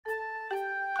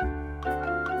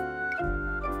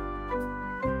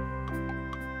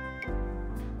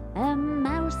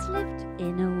lived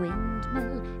in a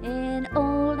windmill in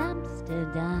old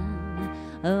Amsterdam.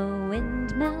 A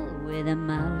windmill with a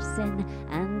mouse in,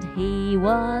 and he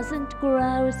wasn't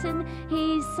grousing.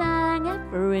 He sang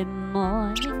every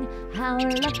morning, how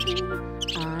lucky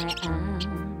I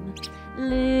am,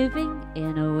 living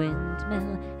in a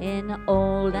windmill in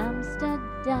old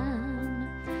Amsterdam.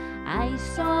 I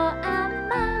saw a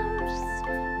mouse,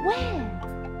 where?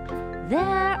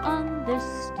 There on the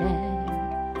stair.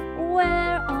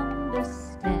 Where on the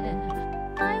stair?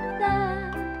 Right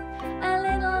there. A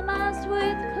little mouse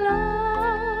with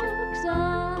clogs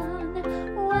on.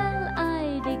 Well,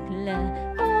 I declare,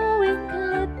 going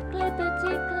clip,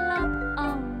 clippity-clop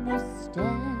on the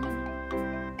stair.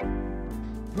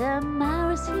 The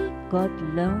mouse, he got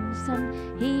lonesome,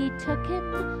 he took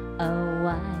him a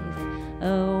wife.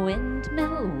 A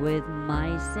windmill with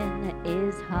mice in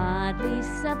is hardly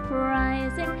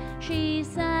surprising. She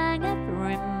sang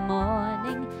every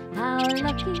morning, how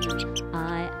lucky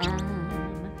I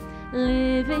am,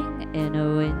 living in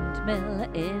a windmill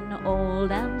in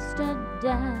old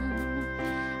Amsterdam.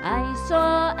 I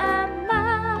saw a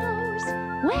mouse,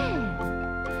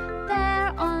 where?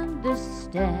 There on the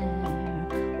stair.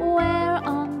 Where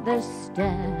on the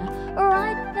stair?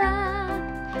 Right there.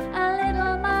 A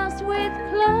little mouse with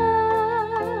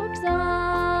clogs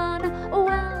on.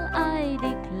 Well, I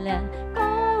declare,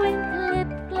 going clip,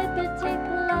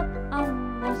 clippity-clop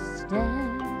on the stair.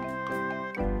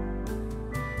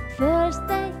 First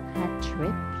they had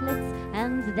triplets,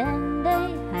 and then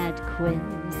they had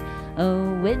quins. A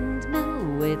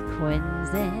windmill with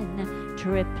quins in,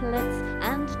 triplets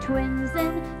and twins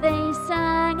in. They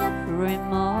sang every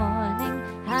morning,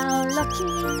 how lucky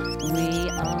we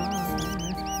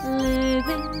are,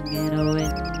 living in a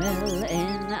windmill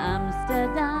in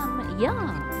Amsterdam.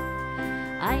 Yeah,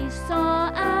 I saw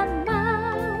a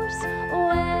mouse,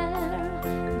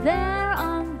 where? There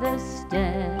on the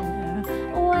stair.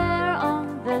 Where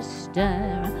on the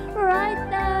stair? Right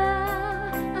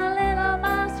there. A little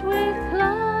mouse with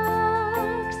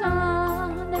clogs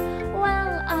on.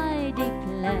 Well, I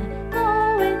declare,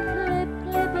 going clip,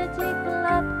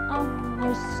 clippity-clop on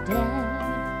the stair.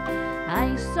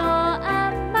 I saw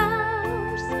a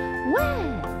mouse,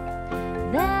 where?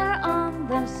 There on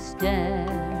the stair.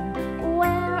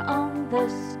 Where on the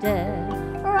stair?